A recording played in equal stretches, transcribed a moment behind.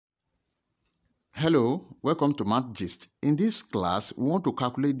Hello, welcome to Mathgist. In this class, we want to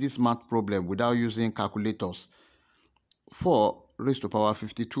calculate this math problem without using calculators. 4 raised to power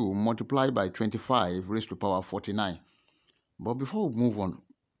 52 multiplied by 25 raised to power 49. But before we move on,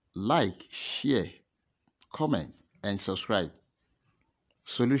 like, share, comment, and subscribe.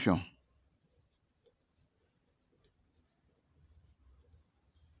 Solution.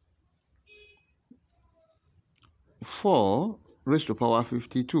 Four raised to power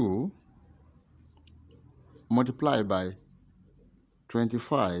 52 multiplied by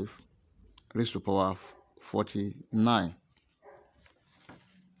 25 raised to power 49.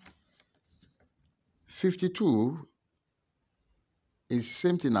 52 is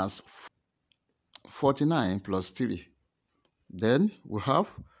same thing as 49 plus 3. Then we have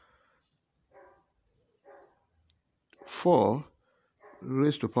 4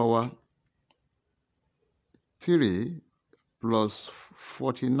 raised to power 3 plus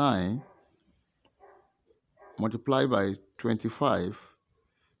 49 multiplied by 25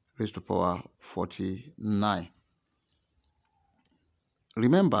 raised to power 49.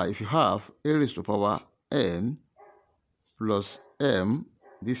 Remember, if you have a raised to power n plus m,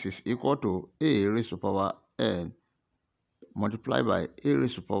 this is equal to a raised to power n multiplied by a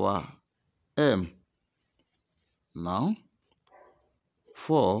raised to power m. Now,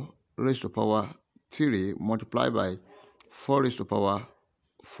 4 raised to power 3 multiplied by 4 raised to power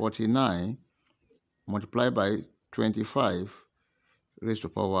 49 multiplied by 25 raised to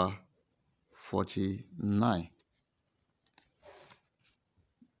power 49.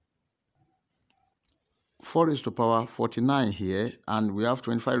 4 raised to power 49 here, and we have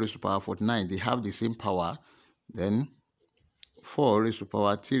 25 raised to power 49. They have the same power. Then 4 raised to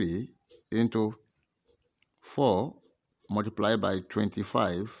power 3 into 4 multiplied by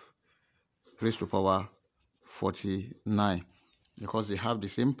 25 raised to power 49. Because they have the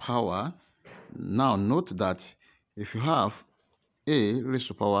same power. Now note that if you have a raised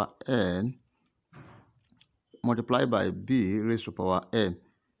to power n multiplied by b raised to power n,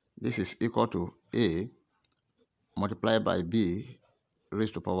 this is equal to a multiplied by b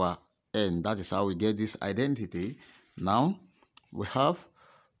raised to power n. That is how we get this identity. Now we have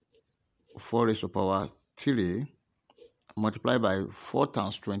 4 raised to power 3 multiplied by 4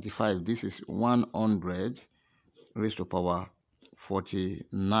 times 25. This is 100 raised to power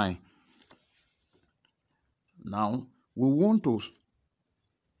 49. Now we want to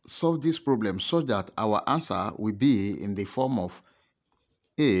solve this problem so that our answer will be in the form of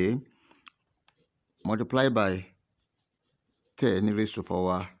a multiplied by 10 raised to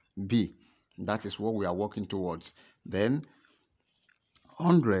power b. That is what we are working towards. Then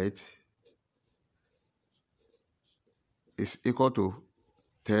 100 is equal to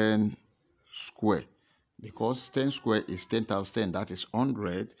 10 square, because 10 square is 10 times 10, that is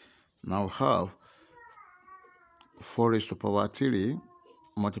 100. Now have 4 raised to power 3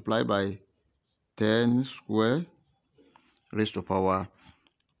 multiplied by 10 square raised to power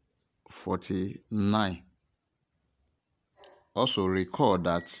 49. Also recall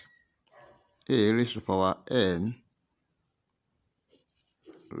that a raised to power n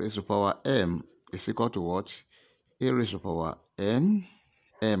raised to power m is equal to what? A raised to power n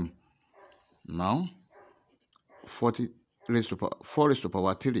m. Now 4 raised to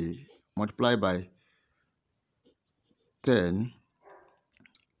power 3 multiplied by 10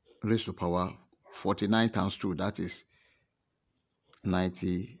 raised to power 49 times 2, that is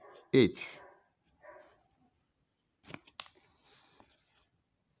 98.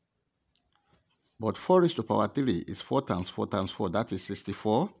 But 4 raised to power 3 is 4 times 4 times 4, that is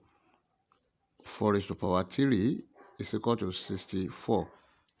 64. 4 raised to power 3 is equal to 64.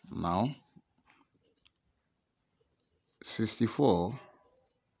 Now, 64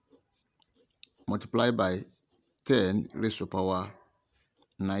 multiplied by 10 raised to power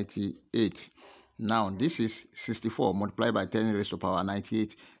 98. Now, this is 64 multiplied by 10 raised to power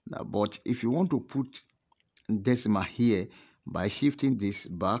 98. Now, but if you want to put decimal here, by shifting this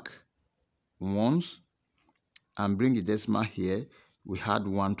back once and bring the decimal here, we add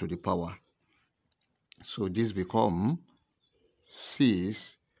 1 to the power. So this becomes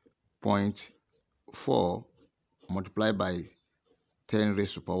 6.4 multiplied by 10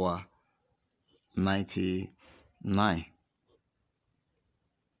 raised to power 99.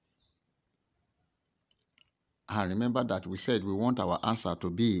 And remember that we said we want our answer to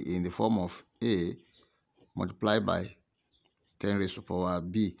be in the form of a multiplied by 10 raised to power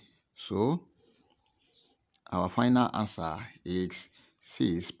b. So our final answer is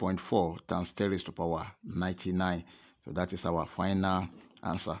 6.4 times 10 raised to power 99. So that is our final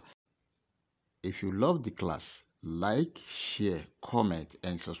answer. If you love the class, like, share, comment,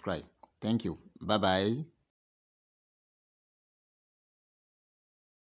 and subscribe. Thank you. Bye-bye.